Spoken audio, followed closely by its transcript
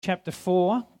Chapter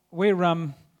 4,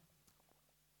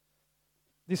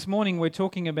 this morning we're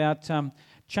talking about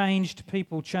changed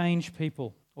people change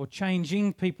people, or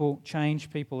changing people change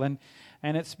people, and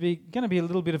it's going to be a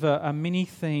little bit of a mini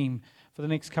theme for the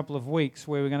next couple of weeks,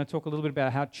 where we're going to talk a little bit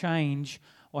about how change,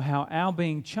 or how our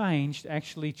being changed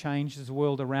actually changes the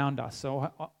world around us,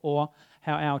 or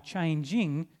how our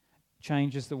changing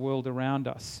changes the world around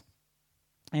us.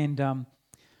 And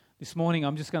this morning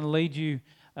I'm just going to lead you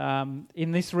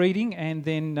in this reading, and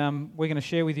then we're going to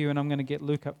share with you, and I'm going to get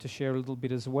Luke up to share a little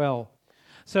bit as well.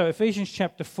 So Ephesians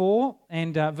chapter 4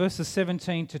 and verses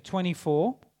 17 to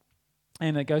 24,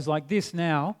 and it goes like this: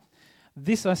 Now,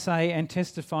 this I say and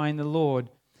testify in the Lord,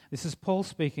 this is Paul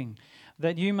speaking,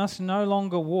 that you must no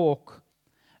longer walk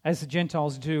as the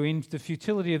Gentiles do in the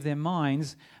futility of their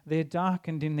minds. They're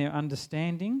darkened in their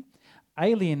understanding,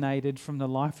 alienated from the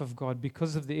life of God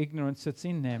because of the ignorance that's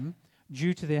in them,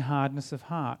 due to their hardness of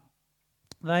heart.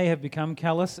 They have become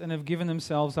callous and have given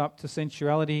themselves up to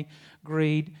sensuality,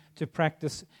 greed, to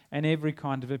practice, and every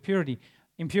kind of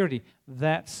impurity.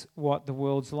 That's what the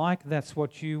world's like. That's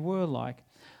what you were like.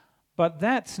 But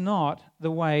that's not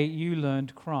the way you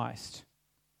learned Christ.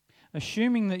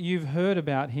 Assuming that you've heard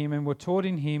about him and were taught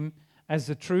in him, as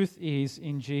the truth is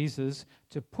in Jesus,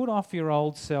 to put off your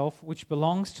old self, which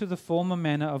belongs to the former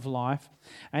manner of life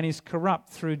and is corrupt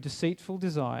through deceitful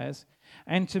desires,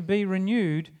 and to be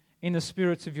renewed in the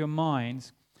spirits of your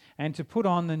minds, and to put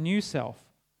on the new self,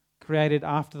 created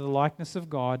after the likeness of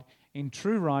God in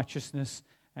true righteousness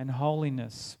and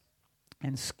holiness.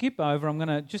 And skip over, I'm going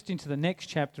to just into the next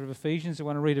chapter of Ephesians. I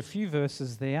want to read a few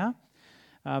verses there,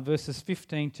 verses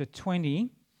 15 to 20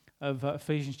 of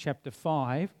Ephesians chapter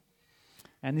 5.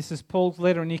 And this is Paul's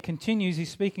letter, and he continues,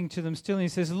 he's speaking to them still, and he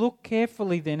says, "Look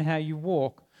carefully then how you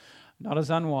walk, not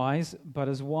as unwise, but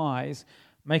as wise,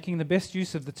 making the best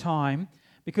use of the time,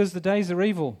 because the days are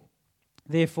evil.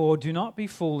 Therefore, do not be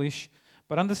foolish,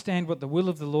 but understand what the will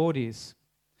of the Lord is.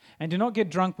 And do not get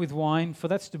drunk with wine, for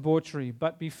that's debauchery,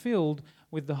 but be filled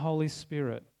with the Holy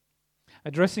Spirit,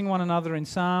 addressing one another in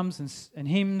psalms and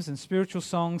hymns and spiritual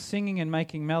songs, singing and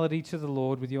making melody to the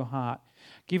Lord with your heart,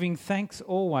 giving thanks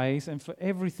always and for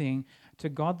everything to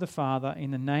God the Father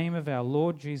in the name of our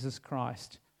Lord Jesus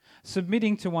Christ,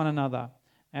 submitting to one another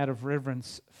out of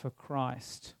reverence for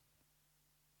Christ."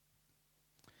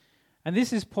 And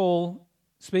this is Paul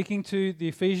speaking to the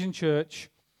Ephesian church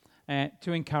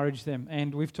to encourage them.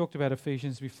 And we've talked about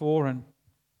Ephesians before, and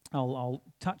I'll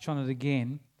touch on it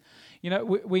again. You know,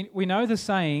 we know the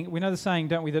saying,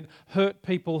 don't we, that hurt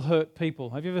people hurt people.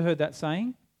 Have you ever heard that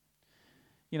saying?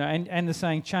 You know, and the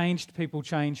saying, changed people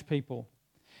change people.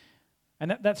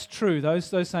 And that's true.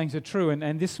 Those sayings are true.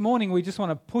 And this morning we just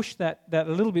want to push that a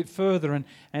little bit further.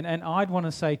 And I'd want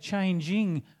to say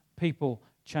changing people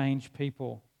change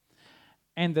people.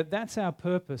 And that's our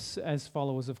purpose as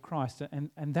followers of Christ.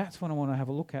 And that's what I want to have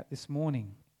a look at this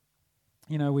morning.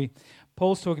 You know,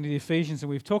 Paul's talking to the Ephesians, and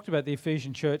we've talked about the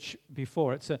Ephesian church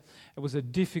before. It was a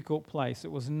difficult place.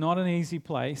 It was not an easy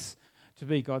place to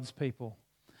be God's people.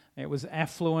 It was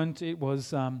affluent. It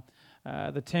was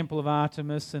the temple of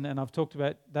Artemis, and I've talked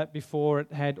about that before.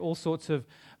 It had all sorts of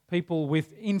people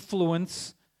with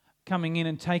influence coming in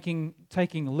and taking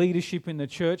leadership in the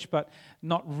church, but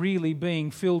not really being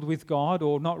filled with God,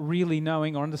 or not really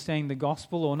knowing or understanding the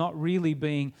gospel, or not really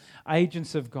being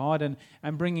agents of God, and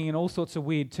bringing in all sorts of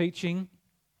weird teaching.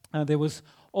 There was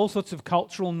all sorts of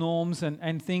cultural norms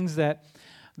and things that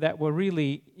were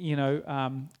really,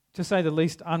 to say the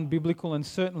least, unbiblical, and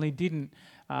certainly didn't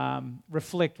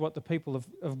reflect what the people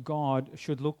of God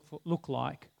should look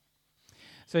like.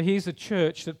 So here's a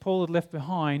church that Paul had left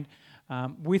behind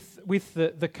with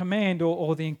the command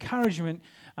or the encouragement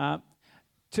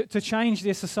to change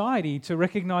their society, to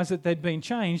recognize that they'd been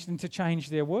changed, and to change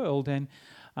their world. And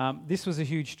this was a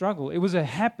huge struggle. It was a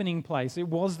happening place. It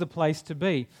was the place to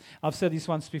be. I've said this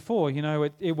once before. You know,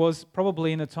 it was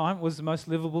probably in a time it was the most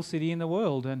livable city in the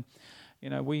world. And you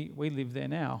know, we live there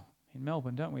now in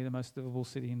Melbourne, don't we? The most livable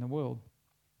city in the world.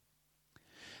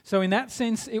 So in that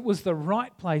sense, it was the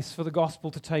right place for the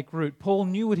gospel to take root. Paul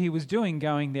knew what he was doing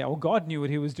going there, or God knew what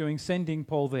he was doing sending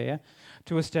Paul there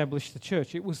to establish the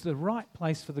church. It was the right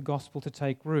place for the gospel to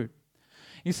take root.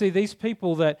 You see, these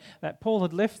people that Paul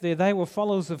had left there, they were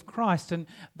followers of Christ, and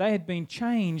they had been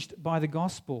changed by the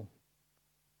gospel.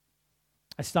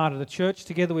 They started a church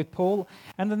together with Paul,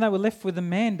 and then they were left with a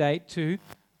mandate to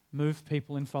move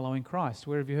people in following Christ.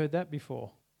 Where have you heard that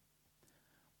before?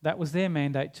 That was their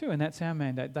mandate too, and that's our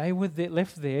mandate. They were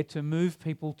left there to move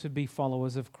people to be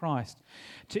followers of Christ,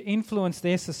 to influence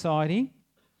their society,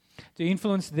 to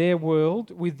influence their world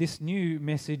with this new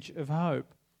message of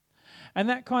hope. And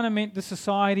that kind of meant the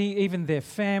society, even their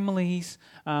families,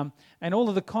 and all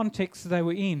of the contexts they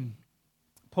were in.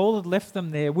 Paul had left them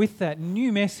there with that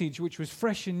new message, which was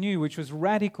fresh and new, which was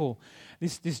radical,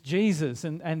 this Jesus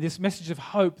and this message of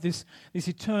hope, this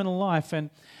eternal life,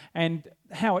 and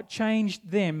how it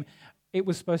changed them. It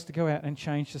was supposed to go out and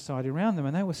change society around them,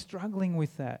 and they were struggling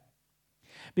with that.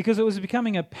 Because it was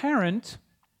becoming apparent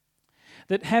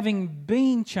that having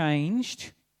been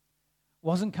changed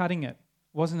wasn't cutting it,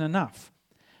 wasn't enough.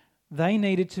 They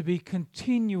needed to be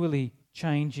continually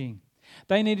changing.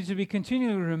 They needed to be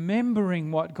continually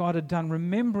remembering what God had done,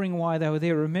 remembering why they were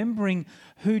there, remembering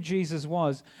who Jesus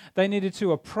was. They needed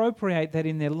to appropriate that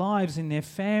in their lives, in their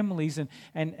families, and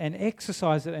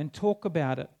exercise it and talk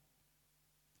about it.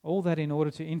 All that in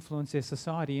order to influence their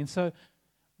society. And so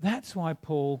that's why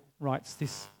Paul writes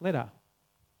this letter.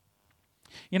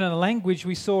 You know, the language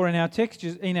we saw in our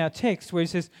text where he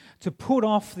says to put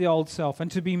off the old self and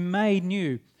to be made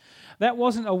new. That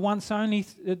wasn't a once only,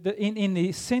 in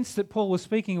the sense that Paul was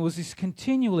speaking, it was this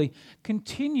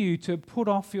continue to put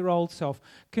off your old self.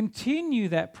 Continue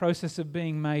that process of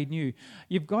being made new.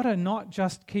 You've got to not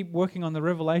just keep working on the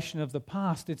revelation of the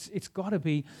past. It's got to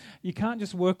be, you can't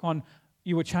just work on,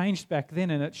 you were changed back then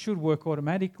and it should work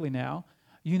automatically now.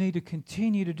 You need to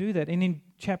continue to do that. And in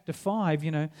chapter 5,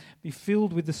 be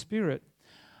filled with the Spirit.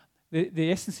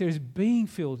 The essence there is being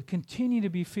filled. Continue to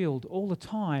be filled all the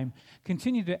time.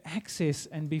 Continue to access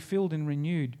and be filled and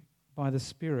renewed by the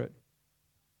Spirit.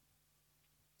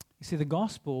 You see, the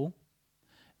gospel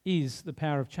is the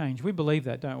power of change. We believe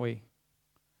that, don't we?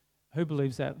 Who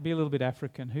believes that? Be a little bit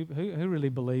African. Who really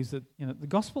believes that? The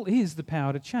gospel is the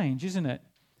power to change, isn't it?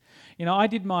 I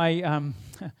did my...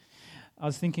 I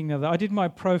was thinking that I did my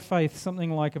pro-faith something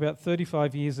like about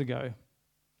 35 years ago.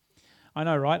 I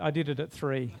know, right? I did it at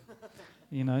 3,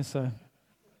 so...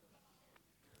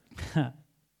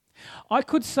 I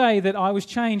could say that I was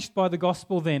changed by the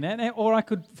gospel then, or I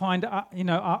could find,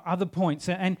 other points,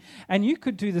 and you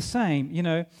could do the same.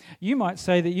 You might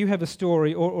say that you have a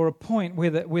story or a point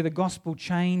where the gospel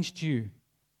changed you,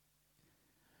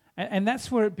 and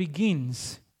that's where it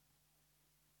begins.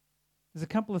 There's a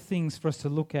couple of things for us to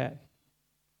look at.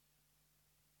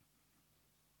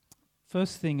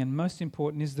 First thing and most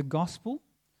important is the gospel,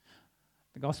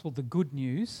 the good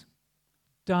news,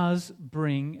 does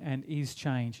bring and is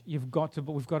change. We've got to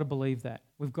believe that.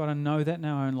 We've got to know that in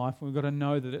our own life. We've got to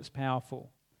know that it's powerful.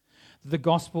 The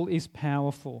gospel is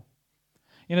powerful.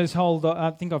 This whole,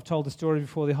 I think I've told the story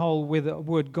before, where the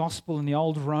word gospel in the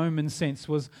old Roman sense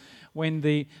was when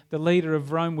the leader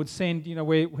of Rome would send,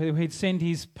 where he'd send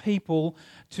his people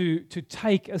to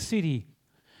take a city.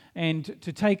 And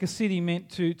to take a city meant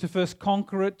to first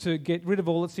conquer it, to get rid of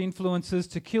all its influences,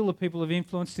 to kill the people of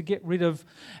influence, to get rid of,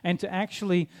 and to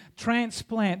actually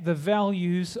transplant the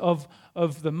values of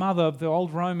the mother of the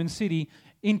old Roman city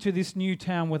into this new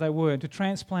town where they were, to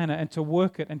transplant it and to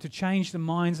work it and to change the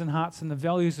minds and hearts and the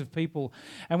values of people.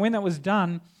 And when that was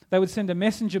done, they would send a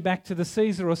messenger back to the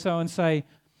Caesar or so and say,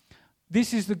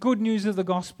 this is the good news of the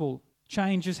gospel.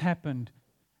 Change has happened.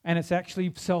 And it's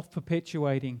actually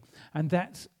self-perpetuating. And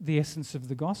that's the essence of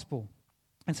the gospel.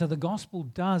 And so the gospel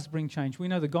does bring change. We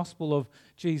know the gospel of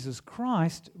Jesus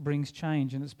Christ brings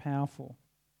change, and it's powerful.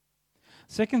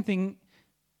 Second thing,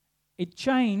 it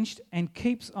changed and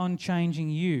keeps on changing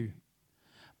you.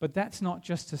 But that's not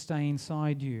just to stay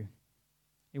inside you.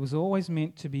 It was always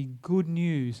meant to be good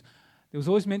news. It was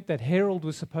always meant that herald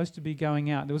was supposed to be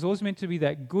going out. There was always meant to be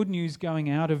that good news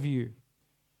going out of you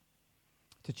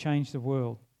to change the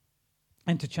world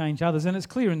and to change others. And it's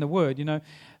clear in the Word,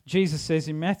 Jesus says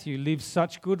in Matthew, live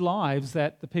such good lives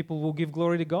that the people will give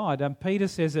glory to God. Peter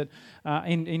says it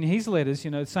in his letters,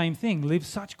 same thing, live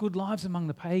such good lives among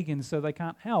the pagans so they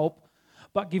can't help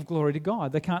but give glory to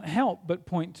God. They can't help but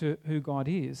point to who God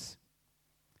is.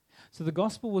 So the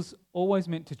gospel was always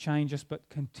meant to change us, but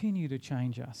continue to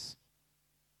change us.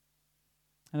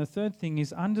 And the third thing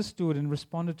is understood and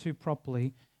responded to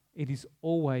properly, it is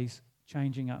always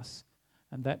changing us.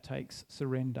 And that takes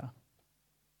surrender.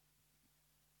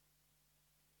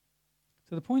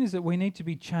 So the point is that we need to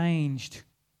be changed.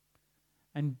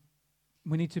 And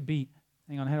we need to be,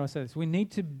 how do I say this? We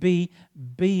need to be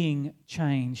being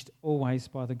changed always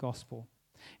by the gospel.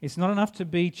 It's not enough to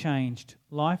be changed.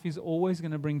 Life is always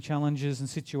going to bring challenges and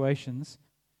situations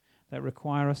that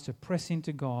require us to press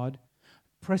into God,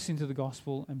 press into the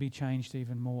gospel, and be changed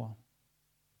even more.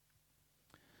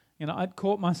 I'd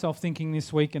caught myself thinking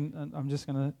this week, and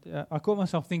I caught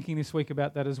myself thinking this week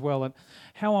about that as well, and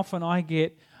how often I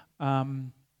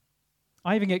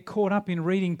even get caught up in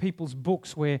reading people's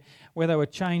books where they were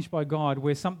changed by God,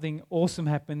 where something awesome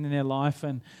happened in their life,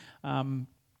 and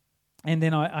And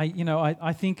then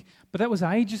I think, but that was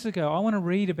ages ago. I want to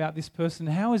read about this person.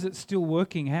 How is it still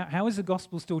working? How is the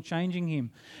gospel still changing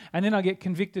him? And then I get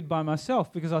convicted by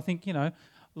myself because I think,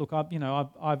 look,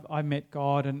 I've met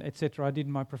God and etc. I did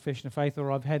my profession of faith,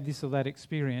 or I've had this or that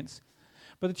experience.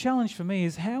 But the challenge for me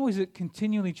is, how is it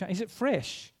continually changing? Is it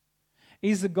fresh?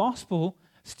 Is the gospel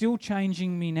still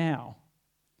changing me now?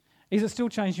 Is it still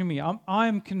changing me?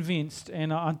 I'm convinced,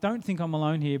 and I don't think I'm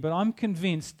alone here, but I'm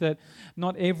convinced that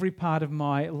not every part of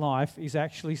my life is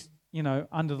actually,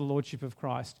 under the lordship of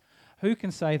Christ. Who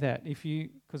can say that?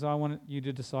 Because I want you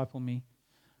to disciple me.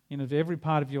 If every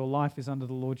part of your life is under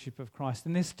the lordship of Christ,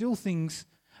 and there's still things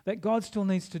that God still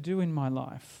needs to do in my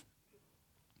life.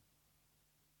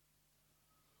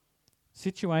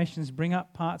 Situations bring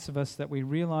up parts of us that we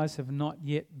realize have not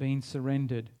yet been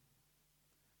surrendered.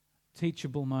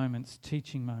 Teachable moments,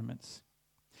 teaching moments.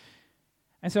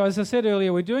 And so, as I said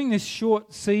earlier, we're doing this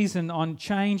short season on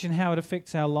change and how it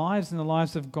affects our lives and the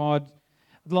lives of God,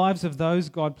 the lives of those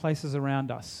God places around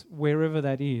us, wherever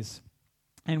that is.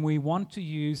 And we want to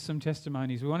use some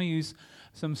testimonies. We want to use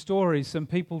some stories, some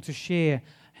people to share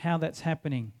how that's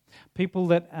happening. People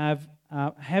that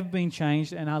have been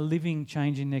changed and are living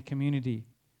change in their community.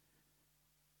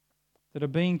 That are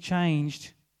being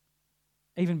changed,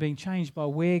 even being changed by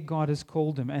where God has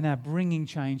called them, and are bringing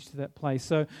change to that place.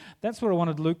 So that's what I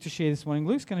wanted Luke to share this morning.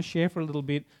 Luke's going to share for a little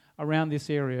bit around this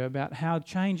area about how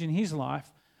change in his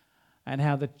life and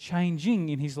how the changing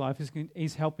in his life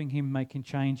is helping him making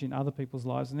change in other people's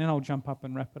lives. And then I'll jump up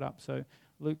and wrap it up. So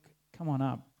Luke, come on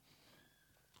up.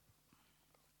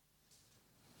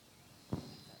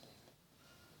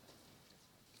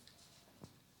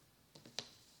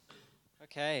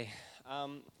 Okay.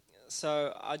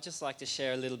 So I'd just like to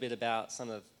share a little bit about some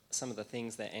of the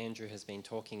things that Andrew has been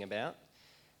talking about,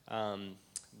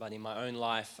 but in my own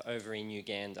life over in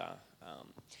Uganda.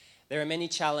 There are many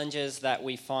challenges that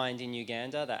we find in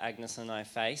Uganda that Agnes and I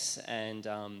face, and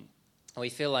we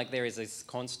feel like there is this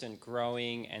constant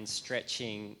growing and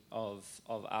stretching of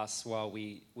us while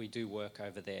we do work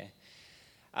over there.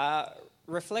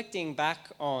 Reflecting back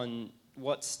on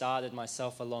what started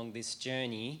myself along this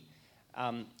journey,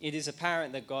 it is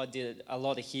apparent that God did a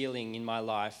lot of healing in my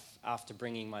life after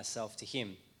bringing myself to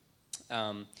Him.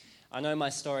 I know my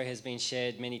story has been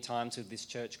shared many times with this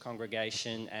church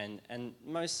congregation, and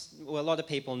a lot of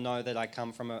people know that I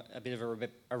come from a bit of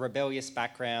a rebellious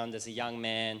background as a young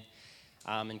man,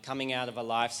 and coming out of a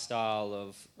lifestyle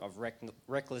of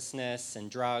recklessness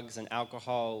and drugs and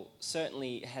alcohol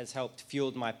certainly has helped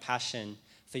fuel my passion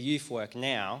for youth work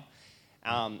now.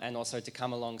 And also to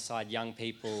come alongside young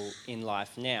people in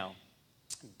life now.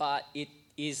 But it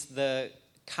is the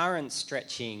current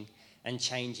stretching and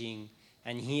changing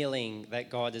and healing that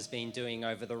God has been doing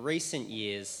over the recent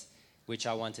years, which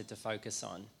I wanted to focus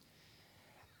on.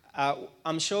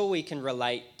 I'm sure we can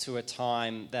relate to a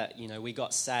time that, we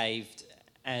got saved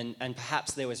and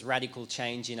perhaps there was radical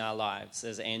change in our lives,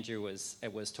 as Andrew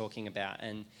was talking about.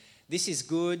 And this is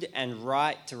good and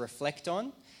right to reflect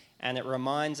on. And it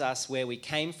reminds us where we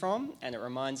came from, and it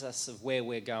reminds us of where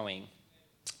we're going.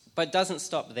 But it doesn't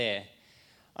stop there.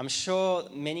 I'm sure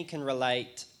many can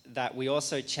relate that we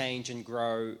also change and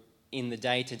grow in the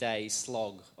day-to-day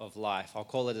slog of life. I'll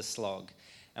call it a slog.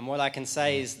 And what I can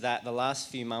say is that the last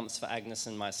few months for Agnes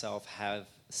and myself have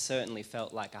certainly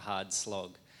felt like a hard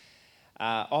slog.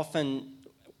 Often,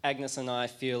 Agnes and I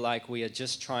feel like we are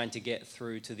just trying to get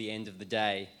through to the end of the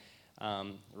day,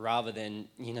 rather than,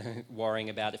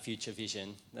 worrying about a future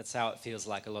vision. That's how it feels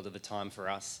like a lot of the time for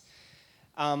us.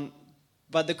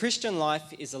 But the Christian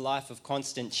life is a life of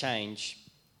constant change,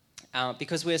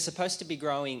 because we're supposed to be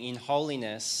growing in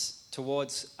holiness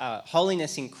towards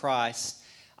holiness in Christ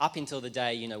up until the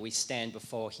day, we stand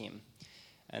before Him.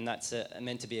 And that's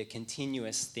meant to be a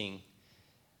continuous thing.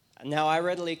 Now, I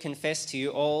readily confess to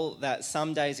you all that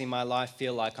some days in my life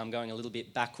feel like I'm going a little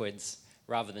bit backwards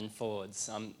rather than forwards.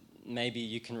 Maybe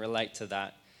you can relate to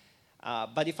that.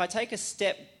 But if I take a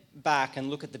step back and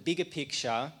look at the bigger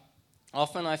picture,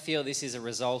 often I feel this is a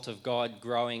result of God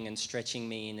growing and stretching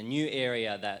me in a new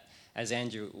area that, as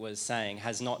Andrew was saying,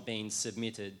 has not been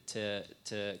submitted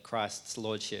to Christ's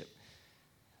lordship.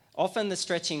 Often the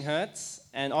stretching hurts,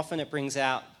 and often it brings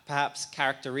out perhaps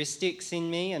characteristics in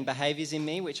me and behaviours in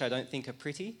me which I don't think are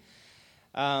pretty.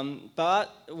 But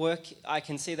I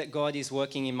can see that God is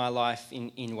working in my life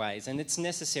in ways, and it's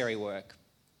necessary work.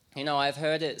 I've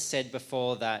heard it said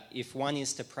before that if one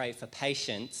is to pray for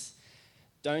patience,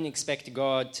 don't expect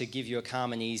God to give you a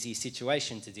calm and easy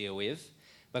situation to deal with,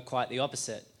 but quite the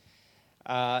opposite.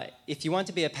 If you want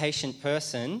to be a patient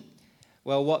person,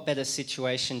 Well, what better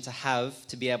situation to have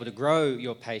to be able to grow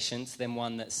your patience than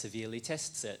one that severely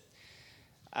tests it?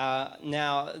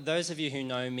 Now, those of you who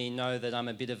know me know that I'm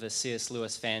a bit of a C.S.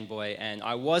 Lewis fanboy, and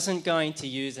I wasn't going to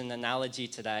use an analogy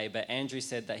today, but Andrew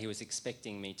said that he was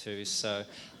expecting me to, so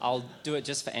I'll do it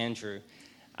just for Andrew.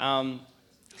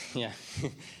 Yeah.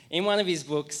 In one of his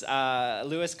books,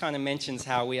 Lewis kind of mentions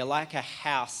how we are like a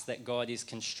house that God is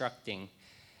constructing.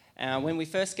 When we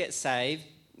first get saved,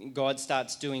 God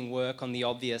starts doing work on the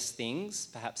obvious things,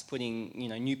 perhaps putting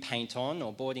new paint on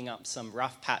or boarding up some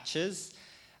rough patches.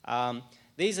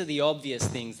 These are the obvious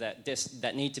things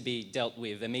that need to be dealt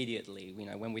with immediately,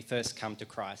 when we first come to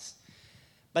Christ.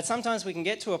 But sometimes we can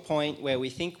get to a point where we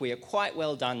think we are quite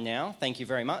well done now, thank you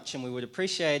very much, and we would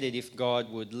appreciate it if God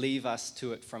would leave us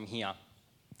to it from here.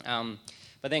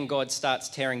 But then God starts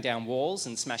tearing down walls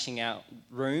and smashing out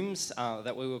rooms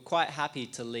that we were quite happy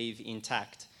to leave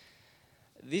intact.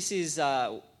 This is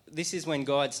when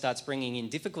God starts bringing in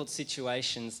difficult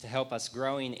situations to help us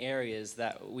grow in areas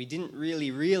that we didn't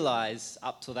really realize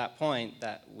up to that point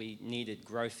that we needed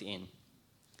growth in.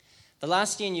 The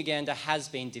last year in Uganda has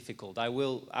been difficult. I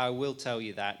will tell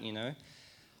you that.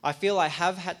 I feel I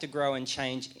have had to grow and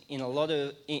change a lot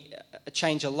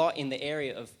in the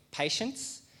area of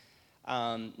patience,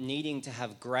 needing to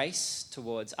have grace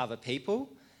towards other people,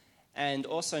 and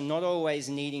also not always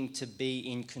needing to be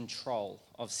in control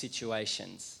of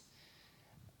situations.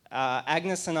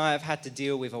 Agnes and I have had to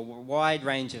deal with a wide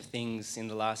range of things in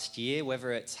the last year,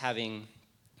 whether it's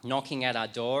knocking at our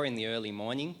door in the early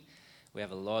morning. We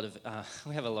have a lot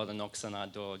of knocks on our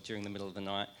door during the middle of the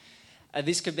night.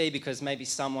 This could be because maybe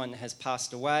someone has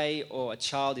passed away, or a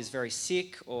child is very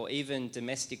sick, or even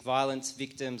domestic violence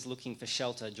victims looking for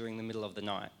shelter during the middle of the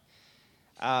night.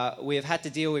 We have had to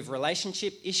deal with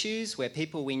relationship issues where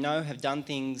people we know have done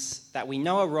things that we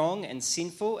know are wrong and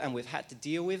sinful, and we've had to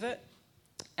deal with it.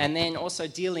 And then also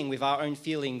dealing with our own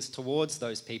feelings towards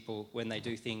those people when they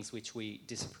do things which we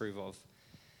disapprove of.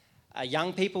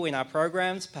 Young people in our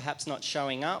programs perhaps not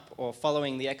showing up or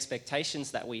following the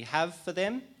expectations that we have for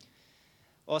them.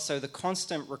 Also the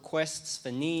constant requests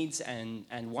for needs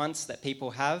and wants that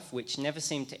people have, which never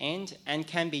seem to end and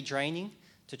can be draining,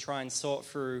 to try and sort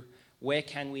through where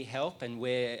can we help and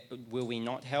where will we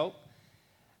not help.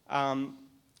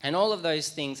 And all of those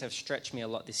things have stretched me a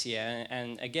lot this year.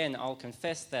 And again, I'll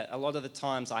confess that a lot of the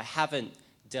times I haven't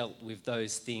dealt with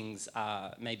those things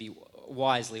maybe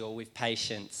wisely or with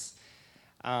patience.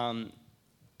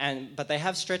 But they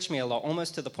have stretched me a lot,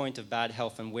 almost to the point of bad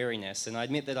health and weariness. And I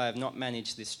admit that I have not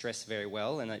managed this stress very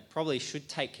well, and I probably should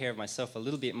take care of myself a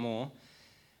little bit more.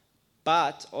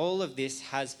 But all of this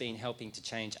has been helping to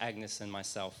change Agnes and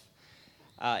myself.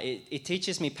 It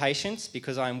teaches me patience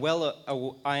because I am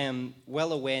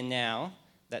well aware now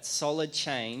that solid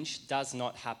change does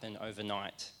not happen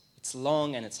overnight. It's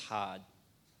long and it's hard.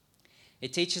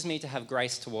 It teaches me to have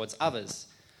grace towards others.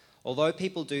 Although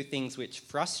people do things which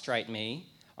frustrate me,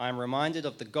 I am reminded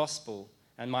of the gospel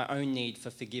and my own need for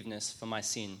forgiveness for my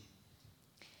sin.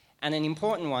 And an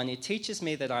important one, it teaches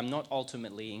me that I'm not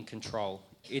ultimately in control.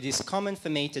 It is common for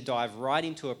me to dive right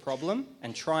into a problem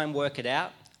and try and work it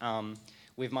out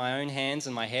with my own hands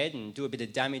and my head and do a bit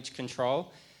of damage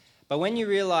control. But when you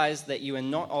realize that you are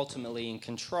not ultimately in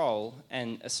control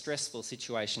and a stressful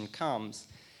situation comes,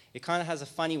 it kind of has a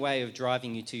funny way of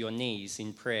driving you to your knees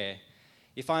in prayer.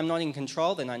 If I'm not in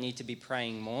control, then I need to be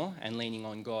praying more and leaning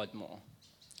on God more.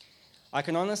 I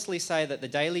can honestly say that the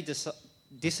daily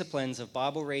disciplines of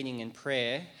Bible reading and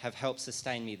prayer have helped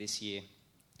sustain me this year.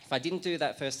 If I didn't do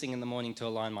that first thing in the morning to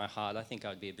align my heart, I think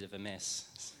I'd be a bit of a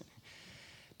mess.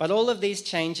 But all of these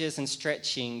changes and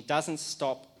stretching doesn't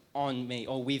stop on me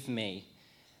or with me.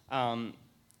 I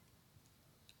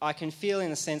can feel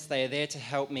in a sense they are there to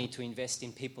help me to invest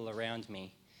in people around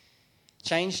me.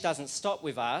 Change doesn't stop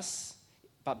with us,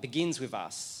 but begins with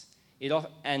us.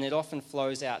 And it often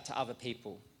flows out to other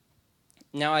people.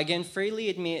 Now, I again freely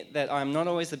admit that I'm not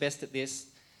always the best at this,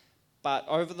 but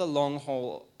over the long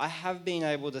haul, I have been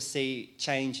able to see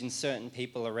change in certain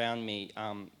people around me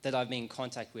that I've been in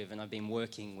contact with and I've been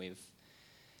working with.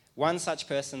 One such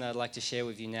person that I'd like to share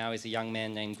with you now is a young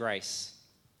man named Grace.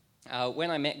 When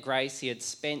I met Grace, he had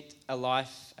spent a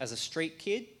life as a street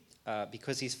kid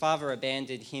because his father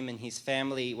abandoned him and his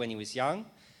family when he was young.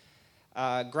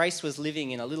 Grace was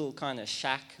living in a little kind of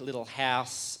shack, little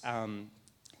house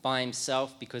by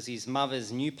himself because his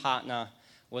mother's new partner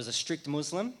was a strict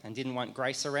Muslim and didn't want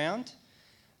Grace around.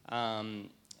 And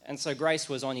so Grace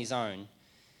was on his own.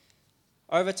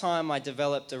 Over time, I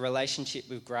developed a relationship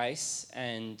with Grace,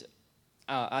 and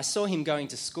I saw him going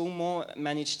to school more,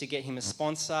 managed to get him a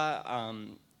sponsor,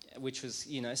 which was,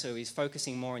 so he's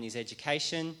focusing more on his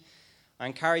education. I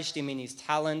encouraged him in his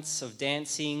talents of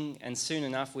dancing, and soon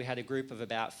enough we had a group of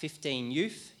about 15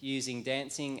 youth using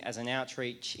dancing as an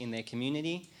outreach in their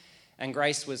community, and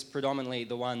Grace was predominantly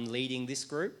the one leading this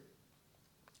group.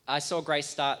 I saw Grace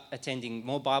start attending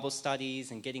more Bible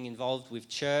studies and getting involved with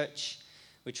church,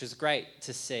 which was great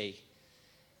to see.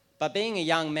 But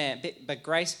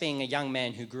Grace being a young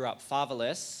man who grew up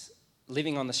fatherless,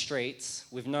 living on the streets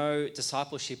with no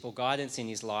discipleship or guidance in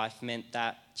his life, meant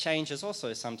that change has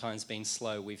also sometimes been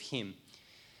slow with him.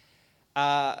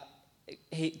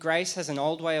 Grace has an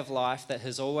old way of life that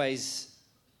has always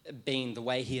been the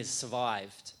way he has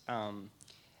survived.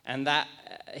 And that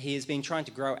he has been trying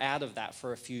to grow out of that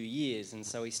for a few years, and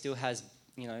so he still has,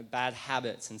 bad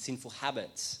habits and sinful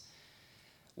habits.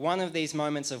 One of these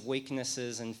moments of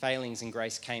weaknesses and failings in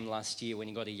Grace came last year when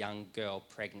he got a young girl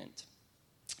pregnant.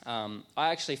 I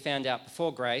actually found out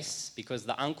before Grace because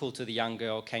the uncle to the young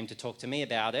girl came to talk to me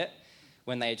about it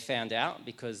when they had found out,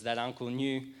 because that uncle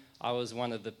knew I was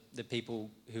one of the people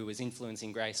who was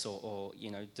influencing Grace or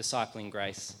discipling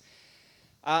Grace.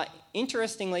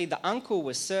 Interestingly, the uncle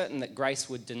was certain that Grace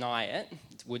would deny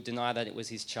that it was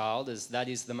his child, as that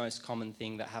is the most common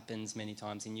thing that happens many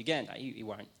times in Uganda. He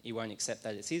won't accept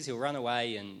that it's his. He'll run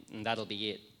away and that'll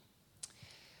be it.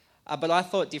 But I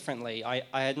thought differently. I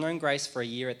had known Grace for a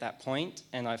year at that point,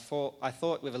 and I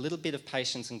thought with a little bit of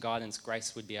patience and guidance,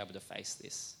 Grace would be able to face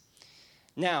this.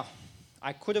 Now,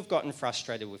 I could have gotten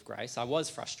frustrated with Grace. I was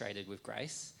frustrated with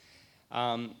Grace.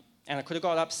 And I could have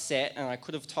got upset, and I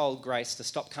could have told Grace to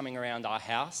stop coming around our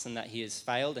house and that he has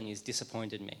failed and he's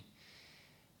disappointed me.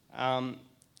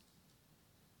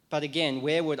 But again,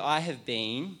 where would I have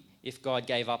been if God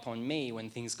gave up on me when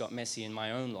things got messy in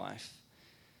my own life?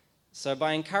 So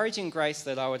by encouraging Grace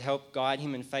that I would help guide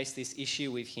him and face this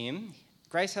issue with him,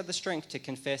 Grace had the strength to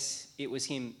confess it was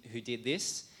him who did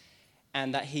this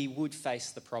and that he would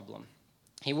face the problem.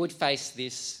 He would face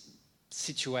this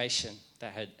situation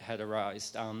that had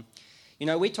arisen.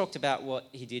 We talked about what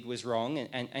he did was wrong,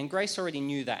 and Grace already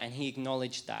knew that, and he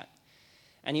acknowledged that.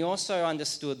 And he also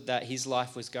understood that his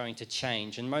life was going to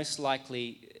change, and most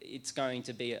likely it's going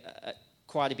to be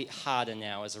quite a bit harder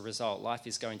now as a result. Life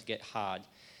is going to get hard.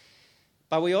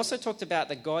 But we also talked about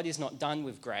that God is not done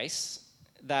with Grace,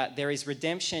 that there is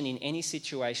redemption in any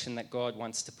situation that God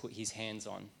wants to put his hands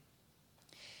on.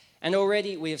 And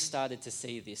already we have started to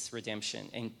see this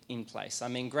redemption in place. I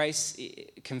mean, Grace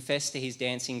confessed to his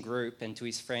dancing group and to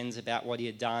his friends about what he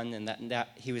had done, and that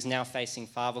he was now facing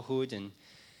fatherhood. And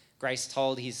Grace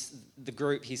told the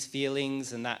group his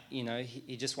feelings, and that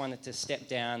he just wanted to step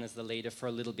down as the leader for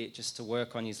a little bit just to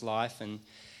work on his life. And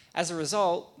as a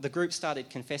result, the group started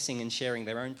confessing and sharing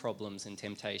their own problems and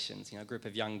temptations. A group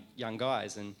of young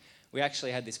guys, and we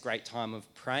actually had this great time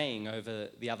of praying over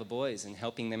the other boys and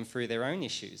helping them through their own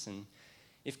issues. And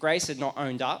if Grace had not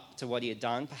owned up to what he had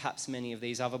done, perhaps many of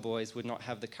these other boys would not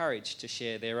have the courage to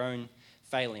share their own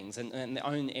failings and their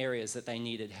own areas that they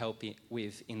needed help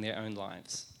with in their own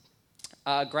lives.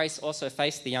 Grace also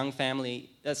faced the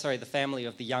family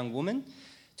of the young woman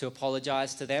to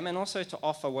apologise to them and also to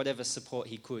offer whatever support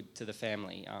he could to the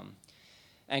family.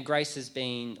 And Grace has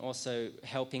been also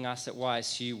helping us at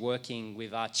YSU working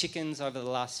with our chickens over the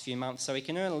last few months so he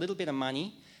can earn a little bit of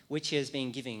money, which he has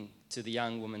been giving to the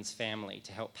young woman's family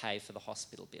to help pay for the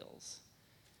hospital bills.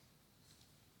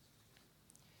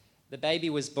 The baby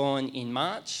was born in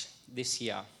March this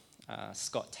year,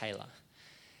 Scott Taylor.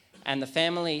 And the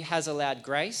family has allowed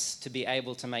Grace to be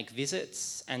able to make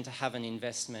visits and to have an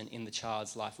investment in the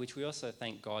child's life, which we also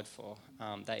thank God for.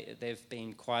 They've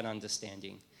been quite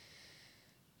understanding.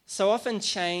 So often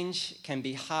change can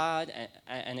be hard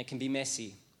and it can be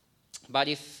messy. But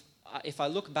if I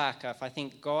look back, if I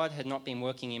think God had not been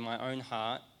working in my own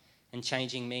heart and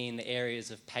changing me in the areas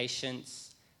of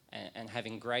patience and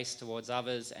having grace towards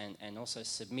others and also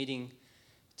submitting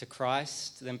to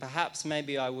Christ, then perhaps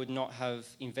maybe I would not have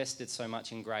invested so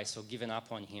much in Grace or given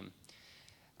up on him.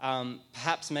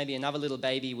 Perhaps maybe another little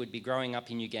baby would be growing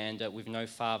up in Uganda with no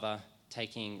father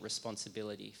taking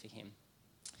responsibility for him.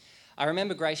 I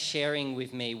remember Grace sharing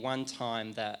with me one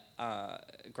time that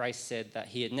Grace said that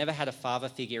he had never had a father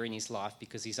figure in his life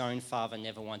because his own father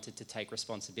never wanted to take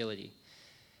responsibility.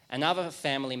 Another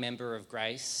family member of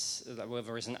Grace, whether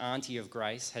it was an auntie of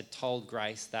Grace, had told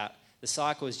Grace that the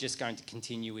cycle is just going to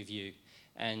continue with you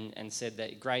and said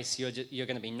that, Grace, you're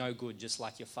going to be no good just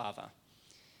like your father.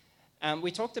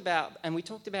 We talked about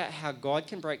how God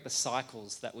can break the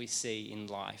cycles that we see in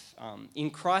life. In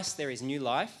Christ there is new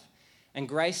life, and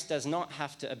Grace does not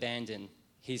have to abandon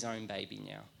his own baby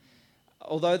now.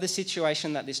 Although the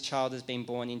situation that this child has been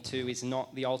born into is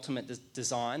not the ultimate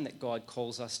design that God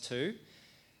calls us to,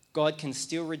 God can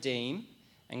still redeem,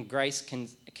 and Grace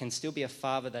can still be a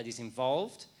father that is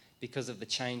involved because of the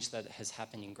change that has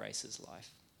happened in Grace's life.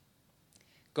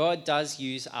 God does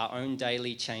use our own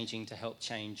daily changing to help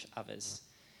change others.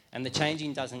 And the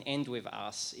changing doesn't end with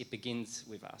us, it begins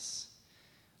with us.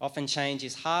 Often change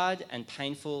is hard and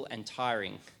painful and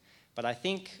tiring, but I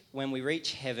think when we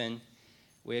reach heaven,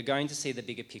 we're going to see the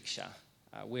bigger picture.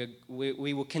 We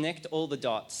will connect all the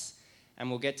dots and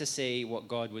we'll get to see what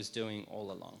God was doing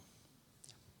all along.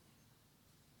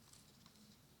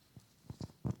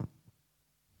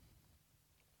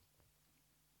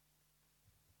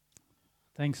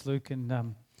 Thanks, Luke.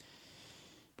 And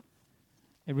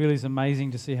it really is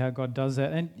amazing to see how God does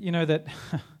that. And you know that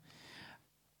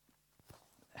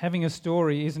having a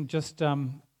story isn't just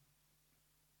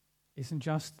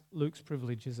Luke's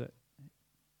privilege, is it?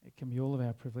 It can be all of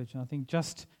our privilege. And I think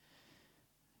just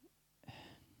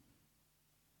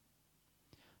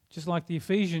like the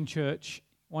Ephesian church,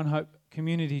 One Hope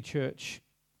Community Church,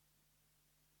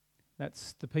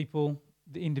 that's the people,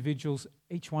 the individuals,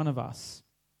 each one of us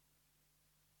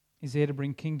is there to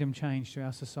bring kingdom change to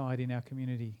our society and our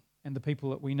community and the people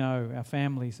that we know, our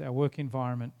families, our work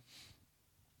environment.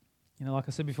 You know, like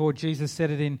I said before, Jesus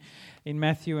said it in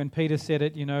Matthew, and Peter said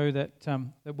it, you know, that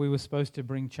we were supposed to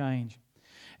bring change.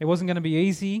 It wasn't going to be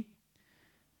easy.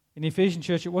 In the Ephesian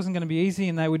church, it wasn't going to be easy,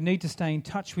 and they would need to stay in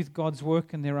touch with God's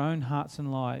work in their own hearts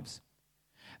and lives.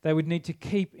 They would need to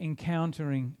keep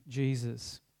encountering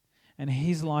Jesus and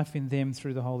His life in them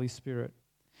through the Holy Spirit.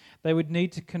 They would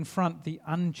need to confront the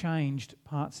unchanged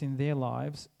parts in their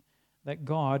lives that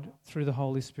God, through the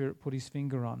Holy Spirit, put His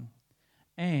finger on.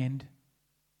 And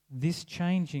this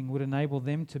changing would enable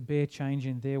them to bear change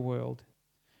in their world,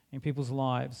 in people's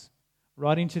lives,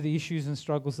 right into the issues and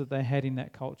struggles that they had in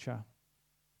that culture.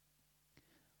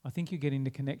 I think you're getting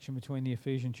the connection between the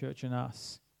Ephesian church and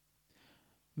us.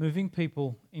 Moving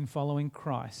people in following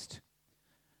Christ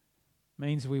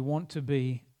means we want to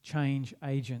be change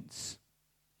agents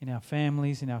in our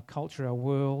families, in our culture, our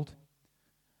world.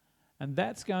 And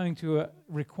that's going to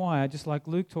require, just like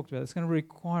Luke talked about, it's going to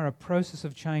require a process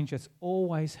of change that's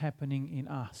always happening in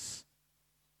us.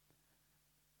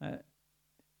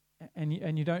 And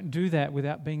you don't do that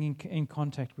without being in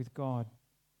contact with God.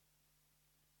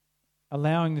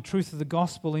 Allowing the truth of the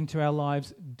gospel into our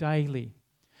lives daily.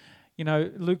 You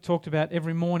know, Luke talked about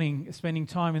every morning spending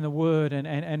time in the Word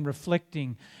and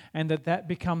reflecting, and that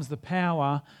becomes the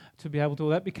power to be able to,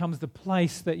 that becomes the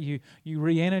place that you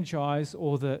re-energize,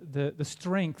 or the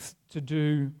strength to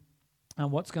do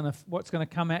what's going to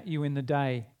come at you in the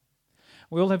day.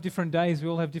 We all have different days, we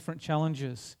all have different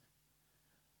challenges.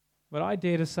 But I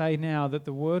dare to say now that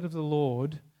the Word of the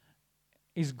Lord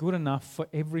is good enough for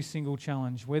every single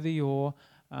challenge, whether you're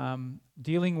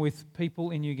dealing with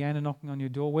people in Uganda knocking on your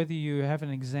door, whether you have an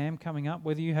exam coming up,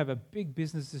 whether you have a big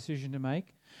business decision to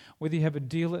make, whether you have a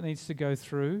deal that needs to go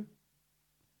through.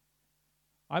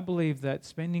 I believe that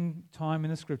spending time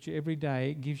in the Scripture every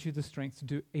day gives you the strength to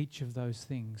do each of those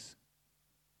things.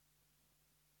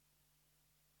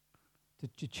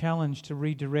 To challenge, to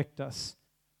redirect us.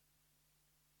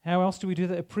 How else do we do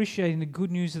that? Appreciating the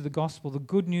good news of the gospel, the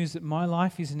good news that my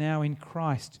life is now in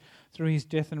Christ through His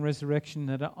death and resurrection,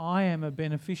 that I am a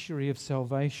beneficiary of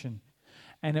salvation,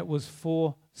 and it was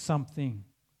for something.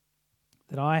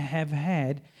 That I have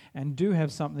had and do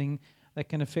have something that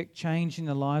can affect change in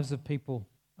the lives of people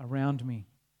around me,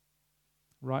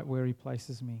 right where He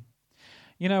places me.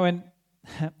 You know, and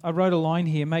I wrote a line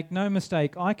here, make no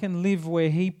mistake, I can live where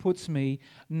He puts me,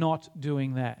 not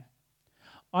doing that.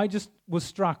 I just was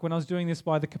struck when I was doing this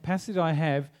by the capacity I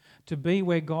have to be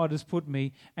where God has put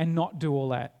me and not do all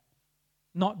that.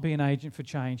 Not be an agent for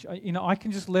change. You know, I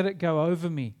can just let it go over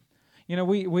me. You know,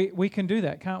 we can do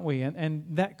that, can't we? And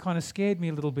that kind of scared me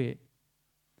a little bit.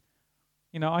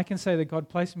 You know, I can say that God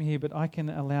placed me here, but I can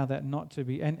allow that not to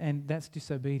be. And that's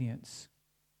disobedience.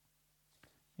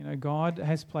 You know, God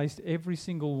has placed every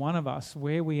single one of us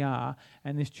where we are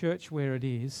and this church where it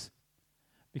is,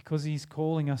 because He's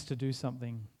calling us to do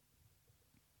something.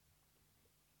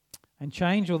 And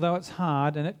change, although it's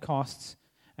hard and it costs,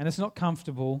 and it's not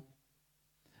comfortable,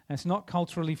 and it's not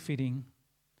culturally fitting,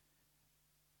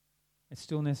 it's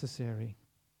still necessary.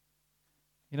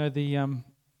 You know,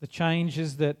 the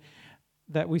changes that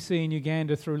we see in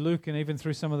Uganda through Luke and even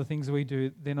through some of the things we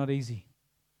do, they're not easy.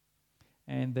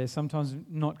 And they're sometimes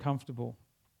not comfortable.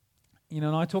 You know,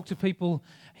 and I talk to people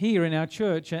here in our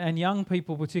church, and young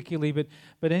people particularly,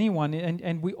 but anyone,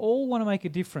 and we all want to make a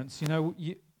difference. You know,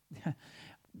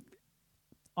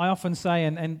 I often say,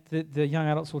 and the young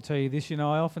adults will tell you this, I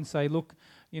often say, look,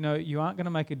 you aren't going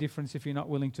to make a difference if you're not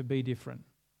willing to be different.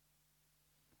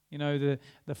 The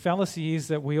fallacy is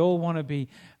that we all want to be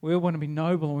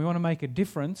noble and we want to make a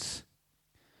difference,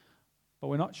 but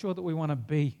we're not sure that we want to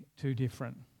be too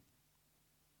different.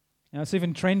 It's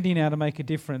even trendy now to make a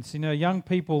difference. Young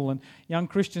people and young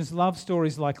Christians love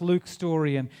stories like Luke's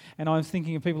story, and I was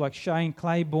thinking of people like Shane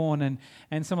Claiborne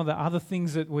and some of the other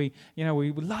things that we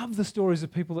love the stories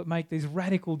of people that make these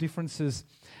radical differences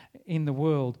in the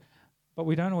world. But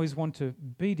we don't always want to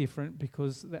be different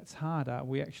because that's harder.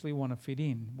 We actually want to fit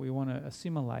in. We want to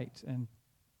assimilate, and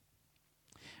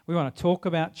we want to talk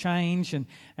about change, and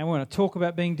we want to talk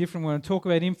about being different. We want to talk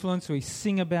about influence. We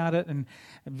sing about it and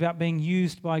about being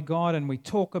used by God, and we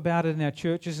talk about it in our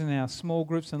churches and our small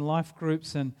groups and life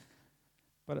groups.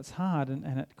 But it's hard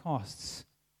and it costs.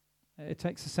 It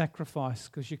takes a sacrifice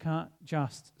because you can't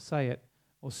just say it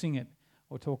or sing it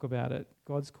or talk about it.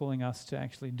 God's calling us to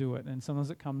actually do it. And sometimes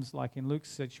it comes, like in Luke's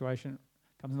situation,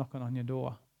 comes knocking on your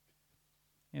door.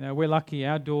 We're lucky.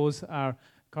 Our doors are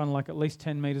kind of like at least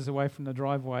 10 meters away from the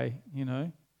driveway,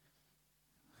 I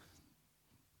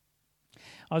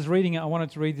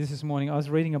wanted to read this morning. I was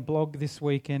reading a blog this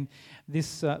week, and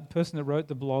this person that wrote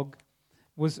the blog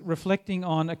was reflecting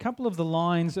on a couple of the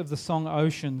lines of the song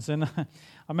Oceans. And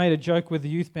I made a joke with the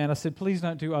youth band. I said, please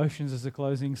don't do Oceans as a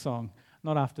closing song.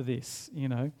 Not after this,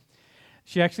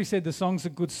 She actually said the song's a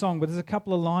good song, but there's a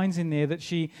couple of lines in there that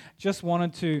she just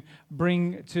wanted to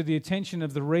bring to the attention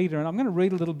of the reader. And I'm going to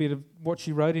read a little bit of what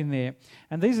she wrote in there.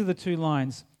 And these are the two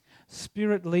lines.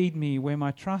 Spirit, lead me where my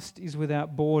trust is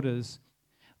without borders.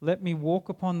 Let me walk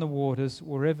upon the waters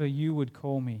wherever you would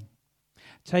call me.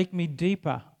 Take me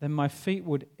deeper than my feet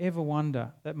would ever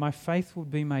wander, that my faith would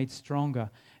be made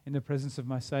stronger in the presence of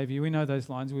my Saviour. We know those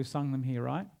lines. We've sung them here,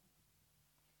 right?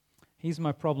 Here's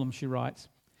my problem, she writes.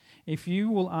 If you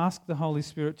will ask the Holy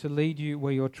Spirit to lead you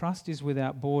where your trust is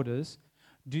without borders,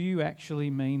 do you actually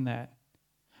mean that?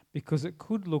 Because it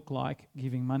could look like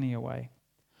giving money away.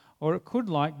 Or it could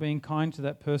like being kind to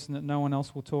that person that no one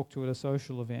else will talk to at a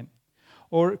social event.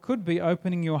 Or it could be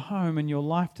opening your home and your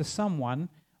life to someone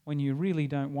when you really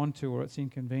don't want to or it's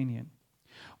inconvenient.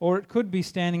 Or it could be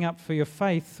standing up for your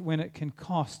faith when it can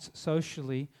cost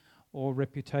socially or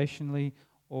reputationally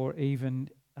or even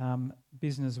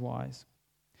business-wise.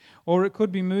 Or it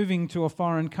could be moving to a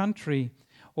foreign country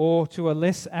or to a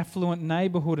less affluent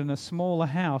neighbourhood in a smaller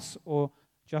house, or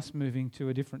just moving to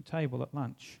a different table at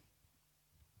lunch.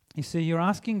 You see, you're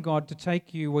asking God to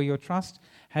take you where your trust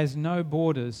has no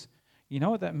borders. You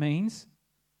know what that means?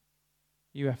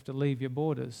 You have to leave your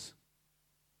borders.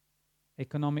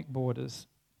 Economic borders,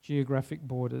 geographic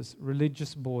borders,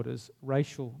 religious borders,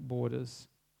 racial borders.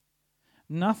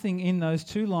 Nothing in those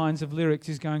two lines of lyrics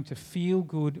is going to feel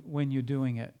good when you're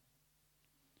doing it.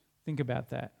 Think about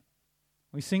that.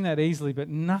 We sing that easily, but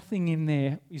nothing in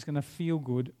there is going to feel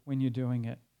good when you're doing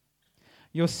it.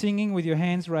 You're singing with your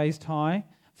hands raised high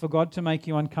for God to make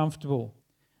you uncomfortable.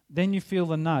 Then you feel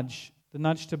the nudge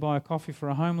to buy a coffee for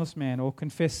a homeless man, or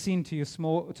confess sin to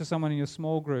someone in your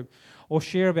small group, or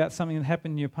share about something that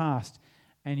happened in your past,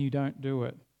 and you don't do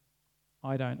it.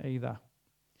 I don't either.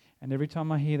 And every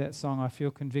time I hear that song, I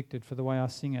feel convicted for the way I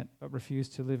sing it, but refuse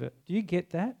to live it. Do you get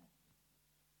that?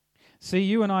 See,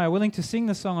 you and I are willing to sing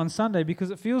the song on Sunday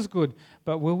because it feels good,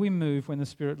 but will we move when the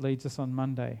Spirit leads us on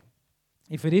Monday?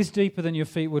 If it is deeper than your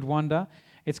feet would wander,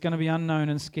 it's going to be unknown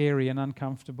and scary and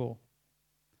uncomfortable.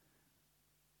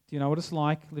 Do you know what it's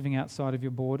like living outside of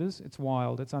your borders? It's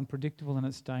wild, it's unpredictable, and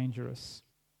it's dangerous.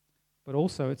 But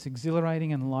also it's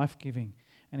exhilarating and life-giving,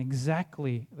 and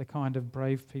exactly the kind of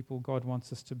brave people God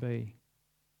wants us to be.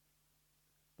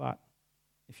 But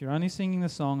if you're only singing the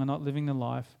song and not living the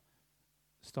life,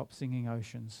 stop singing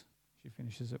Oceans, she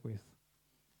finishes it with.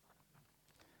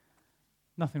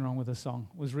 Nothing wrong with the song.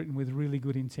 It was written with really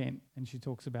good intent, and she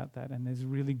talks about that, and there's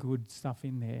really good stuff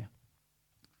in there.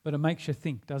 But it makes you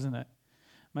think, doesn't it?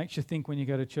 Makes you think when you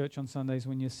go to church on Sundays,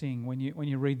 when you sing, when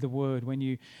you read the Word, when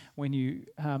you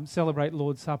celebrate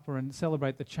Lord's Supper and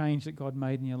celebrate the change that God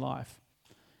made in your life.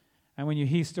 And when you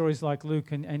hear stories like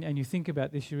Luke and you think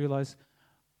about this, you realise,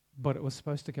 but it was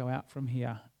supposed to go out from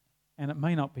here. And it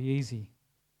may not be easy.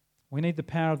 We need the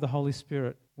power of the Holy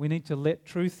Spirit. We need to let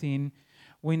truth in.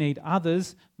 We need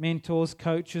others, mentors,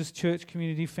 coaches, church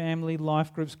community, family,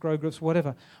 life groups, grow groups,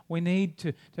 whatever. We need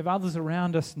to have others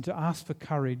around us and to ask for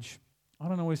courage. I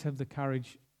don't always have the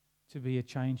courage to be a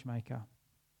change maker.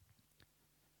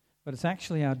 But it's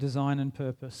actually our design and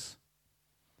purpose.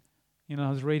 You know, I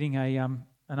was reading an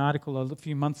article a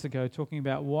few months ago talking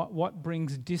about what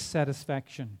brings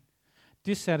dissatisfaction.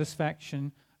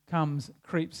 Dissatisfaction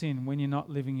creeps in when you're not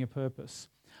living your purpose.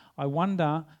 I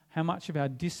wonder how much of our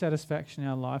dissatisfaction in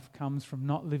our life comes from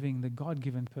not living the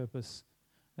God-given purpose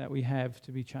that we have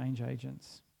to be change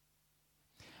agents.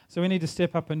 So we need to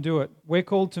step up and do it. We're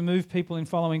called to move people in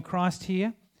following Christ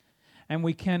here, and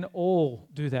we can all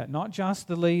do that. Not just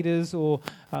the leaders or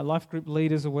life group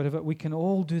leaders or whatever. We can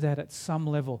all do that at some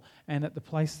level and at the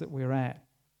place that we're at.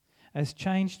 As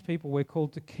changed people, we're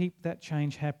called to keep that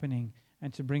change happening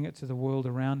and to bring it to the world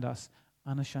around us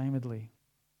unashamedly.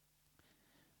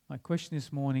 My question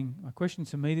this morning, my question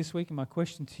to me this week, and my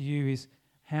question to you is,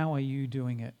 how are you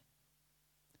doing it?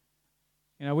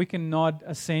 You know, we can nod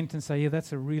assent and say, yeah,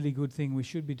 that's a really good thing. We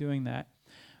should be doing that.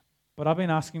 But I've been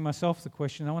asking myself the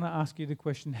question. I want to ask you the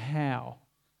question, how?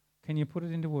 Can you put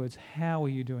it into words? How are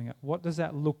you doing it? What does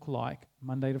that look like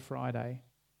Monday to Friday?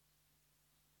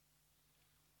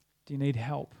 Do you need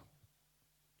help?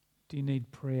 Do you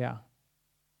need prayer?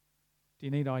 Do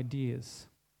you need ideas?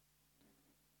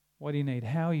 What do you need?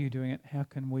 How are you doing it? How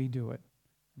can we do it?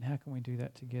 And how can we do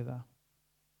that together?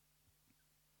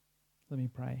 Let me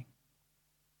pray.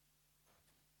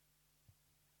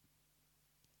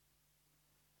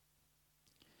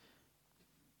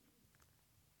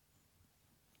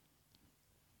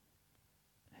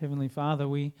 Heavenly Father,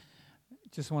 we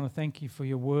just want to thank you for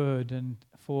your word and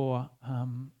for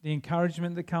the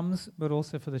encouragement that comes, but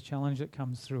also for the challenge that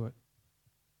comes through it.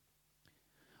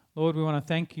 Lord, we want to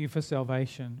thank you for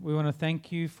salvation. We want to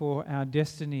thank you for our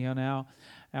destiny and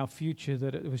our future,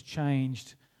 that it was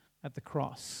changed at the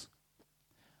cross.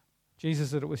 Jesus,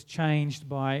 that it was changed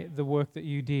by the work that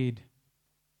you did.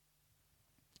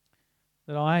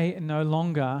 That I no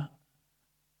longer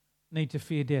need to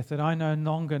fear death, that I no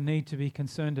longer need to be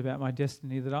concerned about my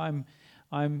destiny, that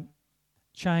I'm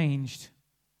changed.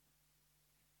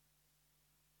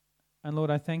 And Lord,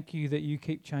 I thank you that you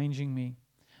keep changing me,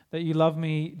 that you love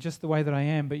me just the way that I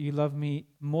am, but you love me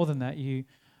more than that. You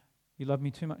love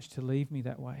me too much to leave me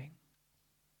that way.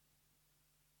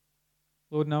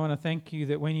 Lord, and I want to thank you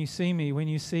that when you see me, when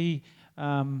you see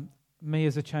me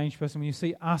as a changed person, when you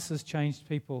see us as changed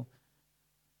people,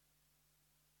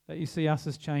 that you see us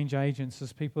as change agents,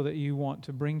 as people that you want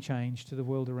to bring change to the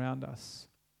world around us.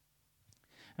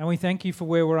 And we thank you for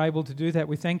where we're able to do that.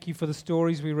 We thank you for the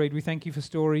stories we read. We thank you for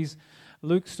stories,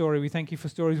 Luke's story. We thank you for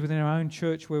stories within our own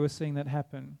church where we're seeing that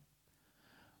happen.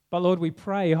 But Lord, we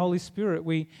pray, Holy Spirit,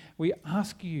 we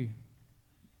ask you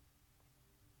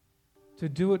to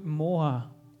do it more,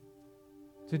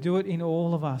 to do it in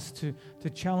all of us, to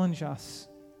challenge us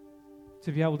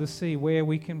to be able to see where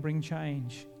we can bring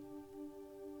change,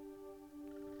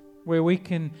 where we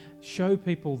can show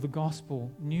people the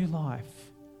gospel, new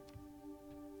life,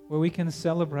 where we can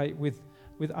celebrate with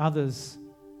others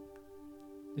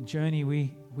the journey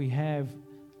we have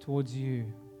towards you.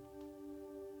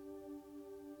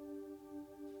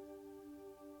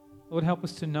 Lord, help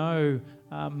us to know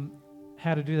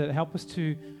how to do that. Help us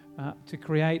to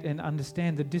create and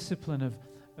understand the discipline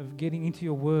of getting into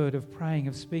your word, of praying,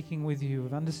 of speaking with you,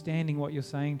 of understanding what you're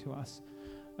saying to us,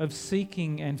 of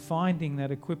seeking and finding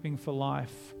that equipping for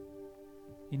life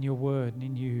in your word and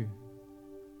in you,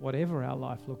 whatever our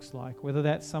life looks like, whether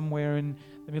that's somewhere in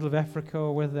the middle of Africa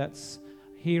or whether that's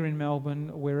here in Melbourne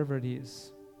or wherever it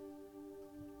is.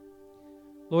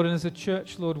 Lord, and as a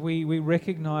church, Lord, we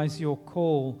recognize your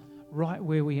call right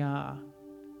where we are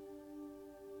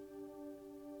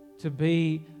to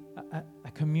be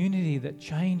a community that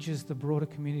changes the broader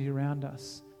community around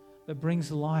us, that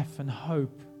brings life and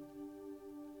hope.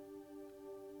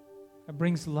 It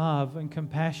brings love and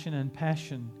compassion and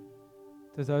passion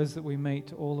to those that we meet,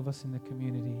 to all of us in the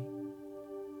community.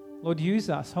 Lord, use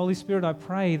us. Holy Spirit, I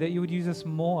pray that you would use us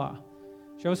more.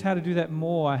 Show us how to do that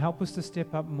more. Help us to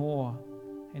step up more.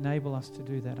 Enable us to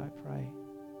do that, I pray.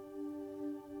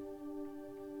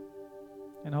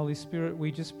 And Holy Spirit,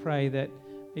 we just pray that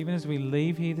even as we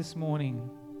leave here this morning,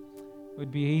 it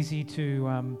would be easy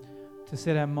to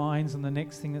set our minds on the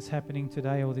next thing that's happening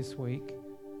today or this week.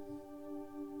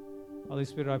 Holy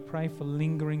Spirit, I pray for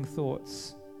lingering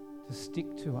thoughts to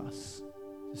stick to us,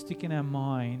 to stick in our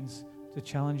minds, to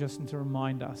challenge us and to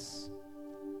remind us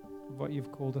of what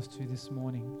you've called us to this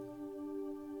morning.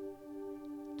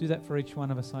 Do that for each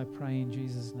one of us, I pray in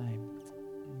Jesus' name.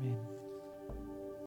 Amen.